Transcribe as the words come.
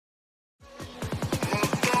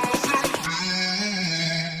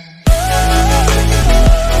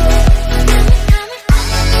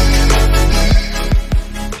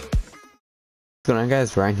going on,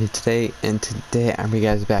 guys? Ryan here today, and today I'm bringing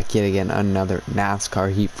you guys back yet again another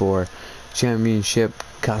NASCAR Heat 4 Championship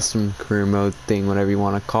Custom Career Mode thing, whatever you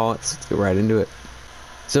want to call it. So let's get right into it.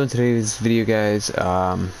 So in today's video, guys,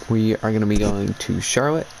 we are going to be going to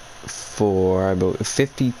Charlotte for about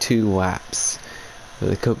 52 laps with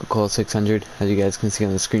the Coca-Cola 600, as you guys can see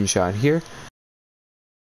on the screenshot here.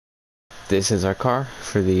 This is our car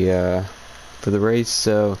for the race.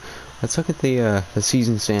 So let's look at the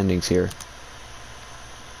season standings here.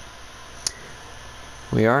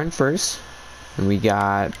 We are in first, and we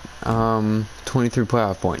got 23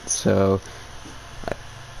 playoff points, so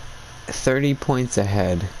 30 points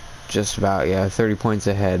ahead, just about, yeah, 30 points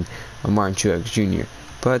ahead of Martin Truex Jr.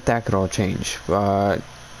 But that could all change. On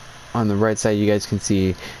the right side, you guys can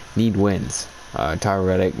see need wins. Tyler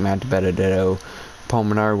Reddick, Matt Benedetto, Paul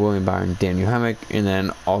Menard, William Byron, Daniel Hemrick, and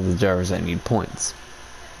then all the drivers that need points.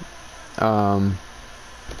 We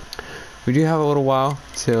do have a little while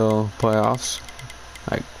till playoffs,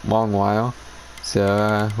 like long while,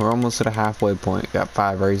 so we're almost at a halfway point. Got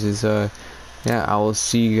 5 races. Yeah, I will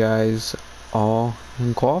see you guys all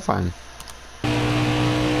in qualifying.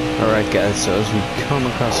 Alright, guys, so as we come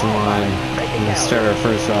across the line, we're gonna start our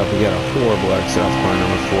first lap. We got a horrible exit off corner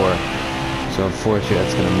number 4, so unfortunately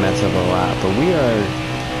that's gonna mess up a lap, but we are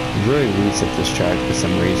really loose at this track for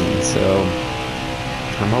some reason, so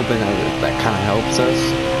I'm hoping that kind of helps us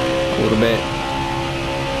a little bit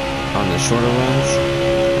on the shorter runs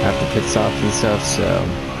after pit stops and stuff. So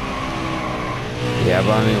yeah,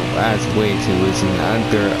 but I mean, that's way too loose, and I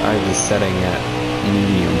was setting at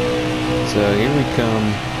medium. So here we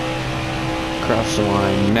come across the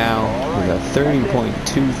line now with a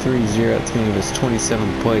 30.230. That's gonna give us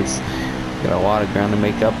 27th place. Got a lot of ground to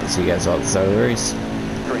make up. See you guys all at the start of the race.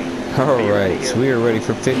 Alright, so we are ready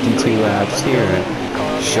for 52 laps here at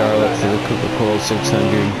Charlotte for the Coca-Cola 600.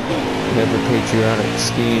 We have the patriotic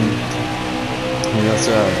scheme. We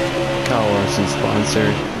also have Kyle Larson sponsor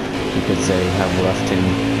because they have left him.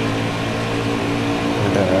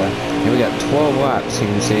 And we got 12 laps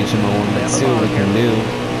here in stage number 1. Let's see what we can do.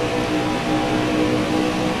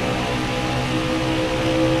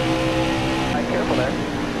 Careful there.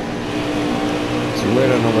 So we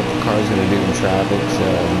don't know what the car's going to do in traffic, so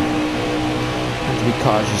have to be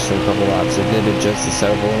cautious for a couple laps. I did adjust the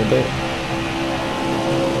setup a little bit.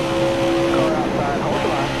 Car outside, hold the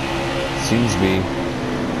line. Seems to be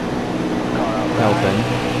Car outside. helping.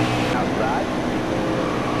 Outside.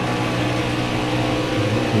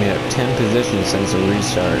 We have 10 positions since the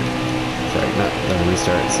restart. Sorry, not the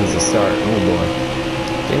restart, since the start. Oh boy.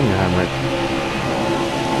 Daniel Hemrick.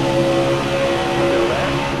 Still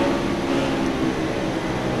there.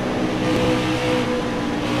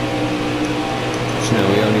 No,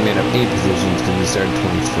 we only made up 8 positions because we started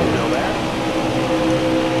 24th. Still there.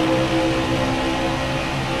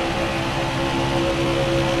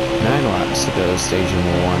 9 laps to go, stage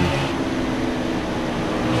number 1.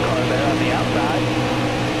 Car there on the outside.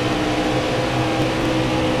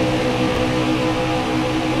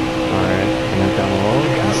 Alright, and then down the road,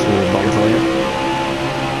 let's do a bump later.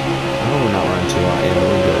 Oh, we're not running too hot. Yeah,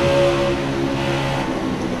 we're good.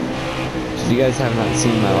 So if you guys have not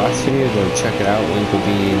seen my last video, go check it out. Link will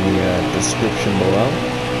be in the description below.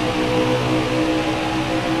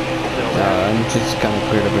 I'm just kind of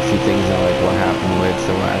cleared up a few things on like what happened with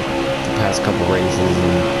the past couple races,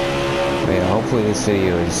 and yeah, hopefully this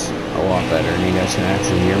video is a lot better and you guys can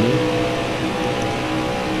actually hear me.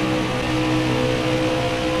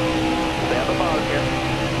 Stay on the bottom here.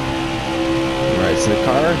 Alright, so the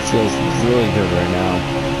car feels really good right now.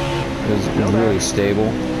 It's really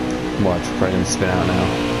stable. Watch, probably gonna spin out now.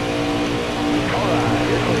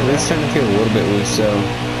 It's starting to feel a little bit loose, so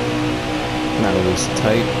not loose,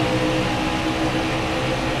 tight.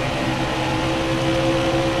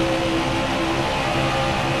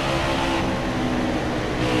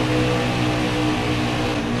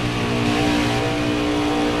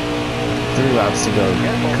 Three laps to go,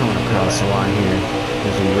 coming across the line here.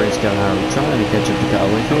 As we race down how we're trying to catch up to Kyle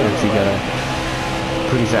Larson. We actually got a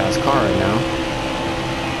pretty fast car right now.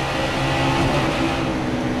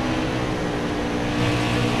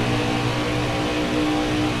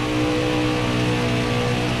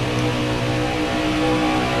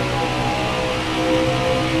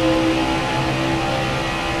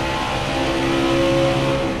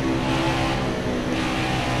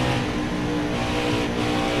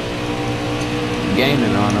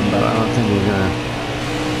 Gaining on them, but I don't think we're gonna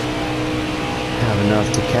have enough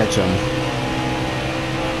to catch them.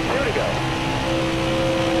 Here we go.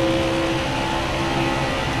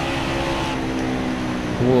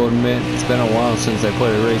 I will admit, it's been a while since I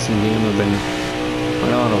played a racing game. I've been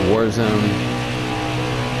on a Warzone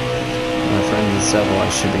and stuff while I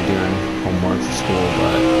should be doing homework for school,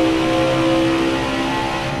 but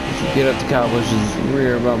if you get up to Kyle Busch's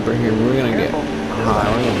rear bumper here, we're gonna get high.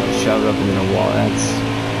 We're gonna get shoved up into the wall. That's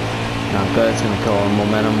not good. It's gonna kill our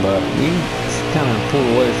momentum, but we kind of pulled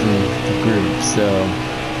away from the group, so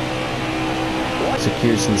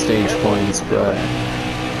secure some stage points. But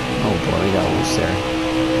oh boy, we got loose there.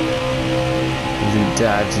 We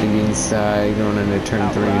dive to the inside, going into turn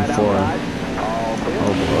 3 and 4.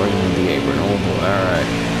 Oh boy, we're into the apron. Oh boy, alright.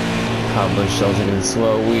 Kyle Busch still taking it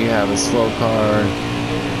slow. We have a slow car.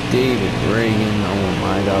 David Reagan. Oh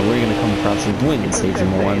my god, we're gonna come across and win stage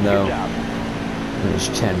number 1 though. There's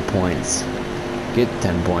 10 points. Get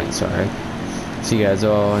 10 points, sorry. See you guys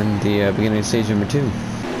all in the beginning of stage number 2.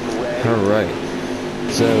 Alright.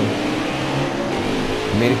 So,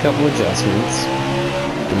 made a couple adjustments.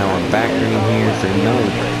 And now we're back green here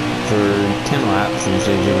for 10 laps in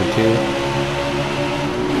stage number 2.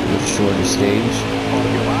 With shorter stage.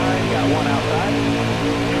 Got one outside.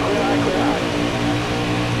 Clear high, clear high.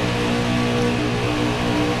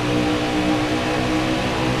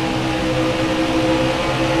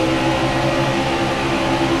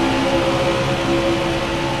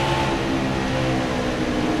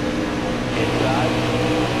 Inside.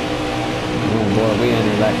 Oh boy, we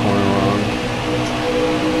entered that corner wrong.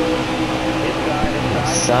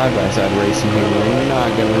 Side-by-side racing here. We're not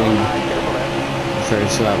going to win the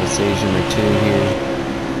first lap of stage number 2 here.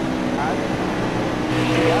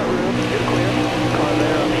 You got room. You're clear. Car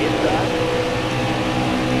there on the inside.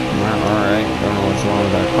 Well, alright. Don't know what's wrong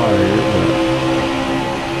with our car here, but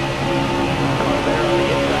Car there on the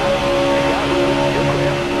inside. You got room. You're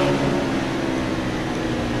clear.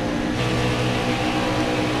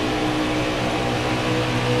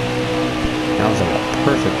 that was like a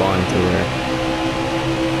perfect line through there.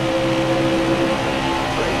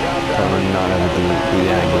 Probably not everything we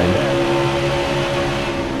angling.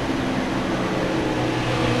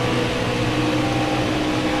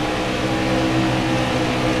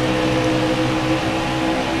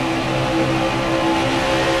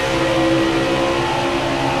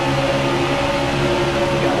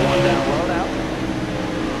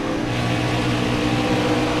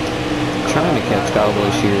 Trying to catch Kyle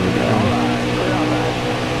Busch here,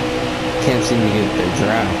 can't seem to get their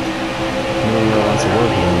draft. No one really wants to work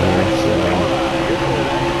with him there, so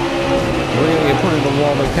we're gonna get put into the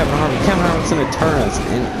wall by Kevin Harvick. Kevin Harvick's gonna turn us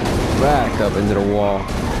in back up into the wall.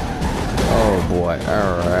 Oh boy,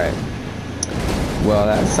 alright. Well,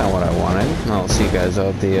 that's not what I wanted. I'll see you guys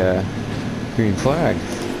out the green flag.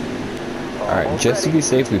 Alright, just to be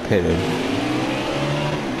safe, we pitted.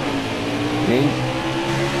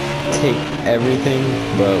 Take everything,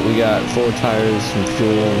 but we got 4 tires, some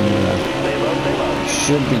fuel, and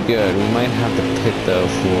should be good. We might have to pit though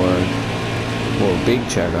for a big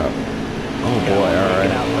checkup. Oh boy, alright.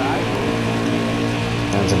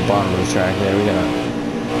 That's the bottom of the track there. We got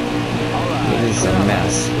it is a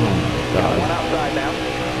mess. Oh my god.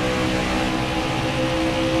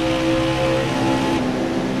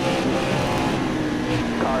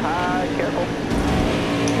 Car high, careful.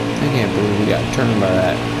 I can't believe we got turned by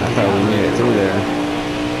that. I thought we made it through there.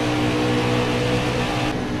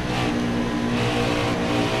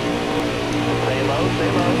 Stay low,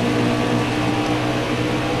 stay low.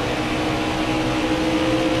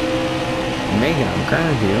 Making up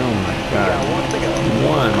ground here. Oh my god.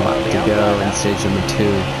 One lap to go in stage number 2.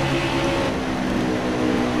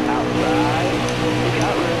 Outside. You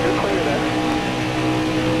got room, you're clear there.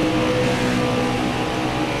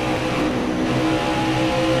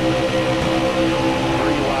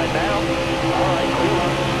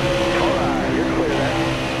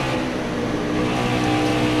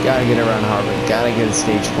 Gotta get around Harvick. Gotta get a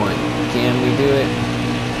stage point. Can we do it?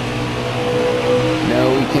 No,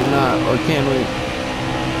 we cannot. Or can we?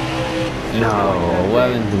 No.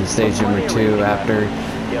 11th in stage number 2 after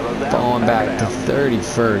falling back to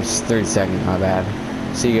 31st. 32nd, my bad.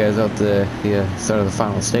 See you guys at the start of the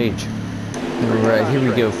final stage. Alright, here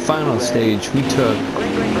we go. Final stage. We took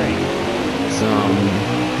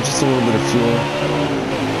just a little bit of fuel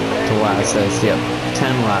to last us. Yep,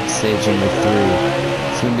 10 lap stage number 3.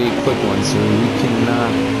 It's gonna be a quick one, so we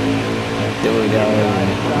cannot dilly-dally and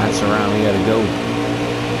mess around. We gotta go.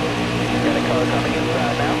 Got a car coming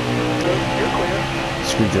inside now. You're clear.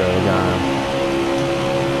 Screwdriver got him.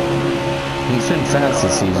 He's been fast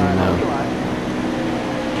this season, though.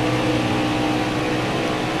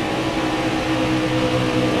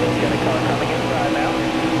 Got a car coming inside now.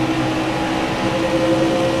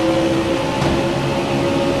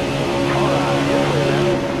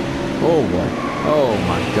 Oh boy. Oh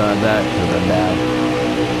my god, that could have been bad.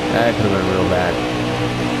 That could have been real bad.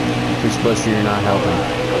 We First bus here, not helping.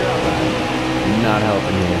 Not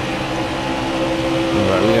helping here.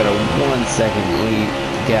 Alright, we got a 1 second lead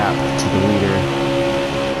gap to the leader.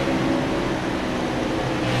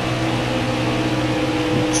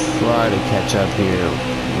 Try to catch up here.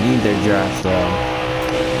 Need their draft though.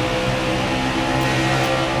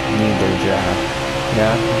 Need their draft.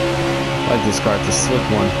 Yeah. I like this car. It's a slick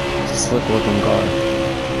one. It's a slick looking car.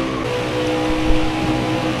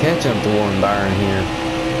 Catch up to Warren Byron here.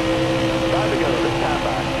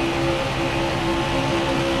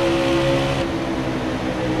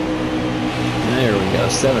 There we go.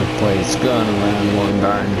 7th place. Going around Warren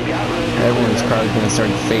Byron. Everyone's car is going to start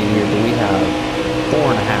to fade here, but we have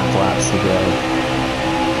 4.5 laps to go.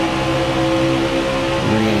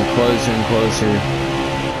 We're getting closer and closer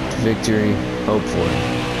to victory, hopefully.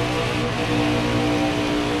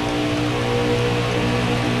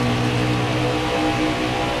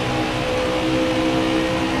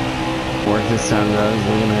 Work this time though,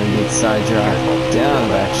 we're gonna get sidetracked down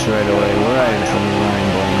the back straight away, right in front of Ryan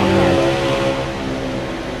Blaney here.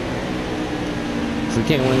 If we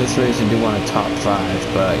can't win this race, we do want a top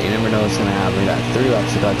 5, but you never know what's gonna happen. We got 3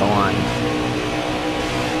 laps to go at the line.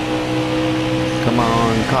 Come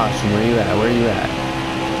on, caution, where you at? Where you at?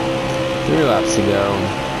 3 laps to go.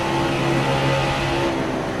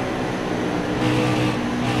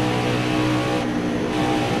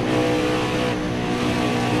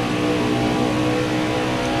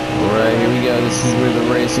 Alright, here we go. This is where the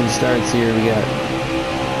racing starts here. We got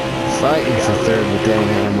fighting for 3rd with Danny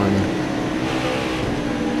Hamlin.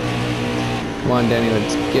 Come on, Danny,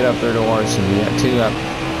 let's get up there to Larson. We got 2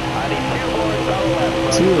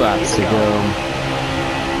 laps to go.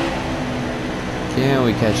 Can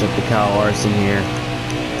we catch up to Kyle Larson here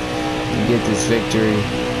and get this victory?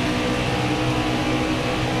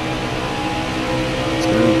 It's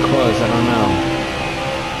gonna be close, I don't know.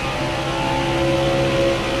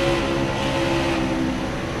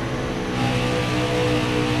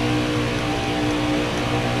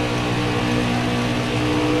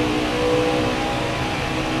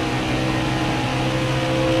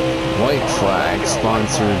 White flag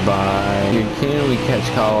sponsored by. Can we catch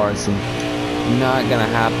Kyle Larson? Not gonna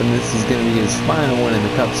happen. This is gonna be his final win in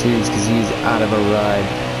the Cup Series because he's out of a ride.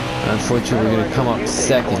 Unfortunately, we're gonna come up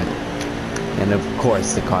 2nd, and of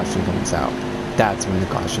course the caution comes out. That's when the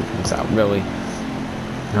caution comes out. Really.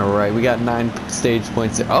 All right, we got 9 stage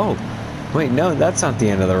points. Oh, wait, no, that's not the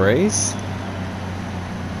end of the race.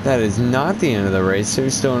 That is not the end of the race.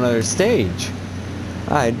 There's still another stage.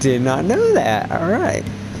 I did not know that. All right.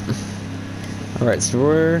 Alright,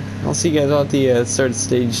 so I'll see you guys all at the start of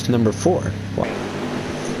stage number 4.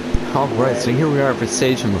 Alright, so here we are for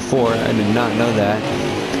stage number 4. I did not know that.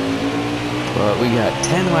 But we got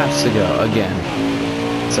 10 laps to go again.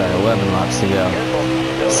 Sorry, 11 laps to go.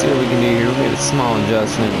 Let's see what we can do here. We made a small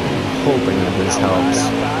adjustment, hoping that this helps.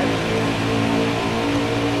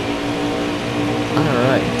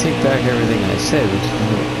 Alright, take back everything I said.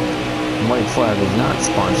 White flag is not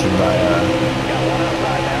sponsored by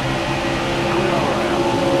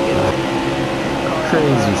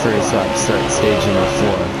crazy first lap start stage number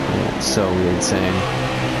 4. Yeah, so weird saying.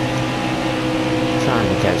 Trying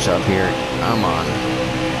to catch up here. I'm on.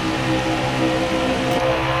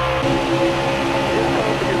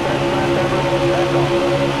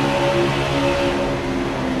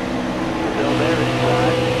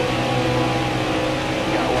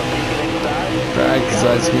 Right, because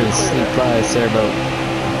I was going to sneak by us there, but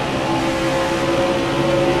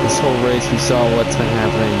this whole race we saw what's been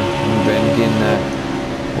happening. We've been getting that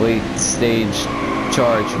late stage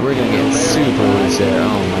charge. We're gonna get super loose there.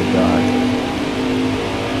 Oh my god.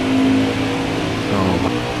 Oh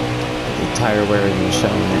my. The tire wear isn't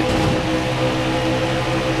showing it.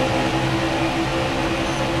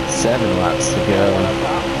 7 laps to go.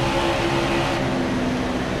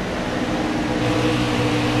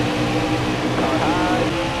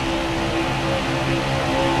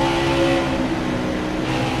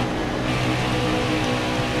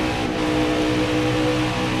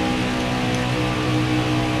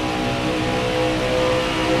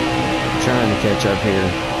 Trying to catch up here.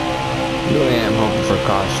 Really am hoping for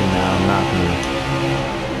caution now. I'm not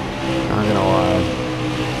gonna lie.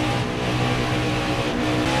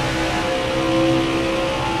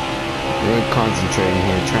 Really concentrating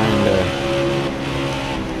here, trying to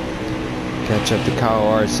catch up to Kyle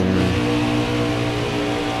Larson.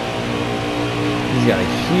 He's got a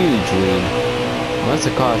huge lead. Once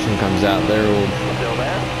the caution comes out, there will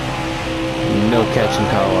be no catching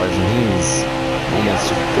Kyle Larson. He's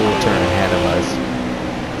almost a full turn ahead of us.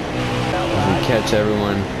 As we catch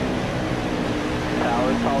everyone.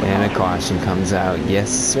 And a caution comes out. Yes,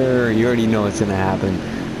 sir. You already know what's gonna happen.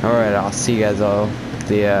 Alright, I'll see you guys all.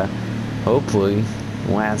 The hopefully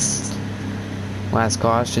last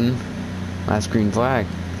caution, last green flag.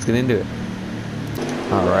 Let's get into it.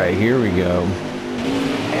 Alright, here we go.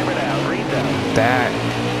 Hammer down, green down. That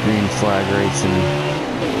green flag racing.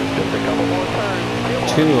 Just a couple more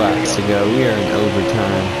turns. 2 laps to go. We are in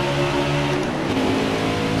overtime.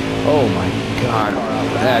 Oh my god.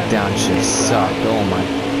 That downshift sucked. Oh my.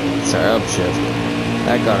 Sorry, upshift.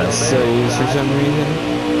 That got us so loose for some reason.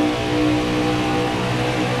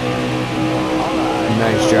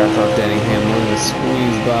 Nice draft off Denningham. We're gonna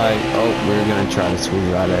squeeze by. Oh, we're gonna try to squeeze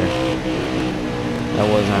by there. That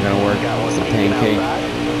was not gonna work. It's a pancake.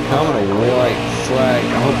 Coming a white flag.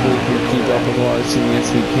 Hopefully we can keep up with Larson. Yes,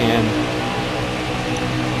 we can.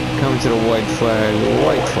 Coming to the white flag.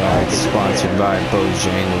 White flag sponsored by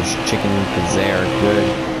Bojangles Chicken because they are good.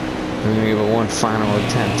 We're gonna give it one final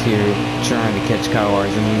attempt here, trying to catch Kyle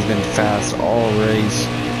Larson. He's been fast all race.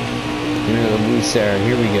 You know, the blue star.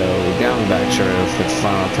 Here we go. Down the back short for the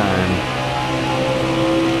final time.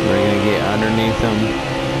 We're gonna get underneath him.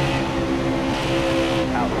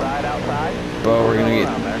 Outside. But we're gonna get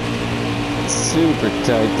super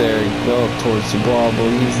tight there. Go up towards the ball, but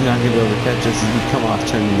he's not gonna be able to catch us as we come off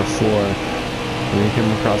turn number 4. And we come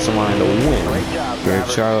across the line to win. Great job, Here at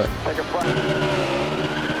Charlotte. Second front.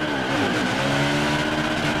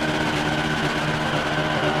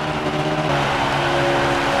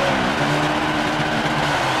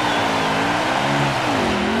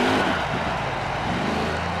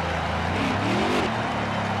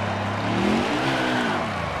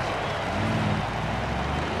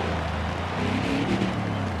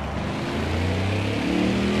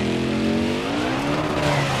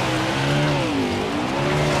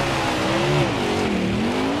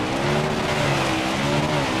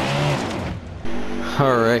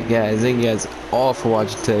 Alright guys, thank you guys all for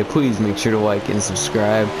watching today. Please make sure to like and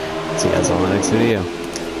subscribe. See you guys on the next video.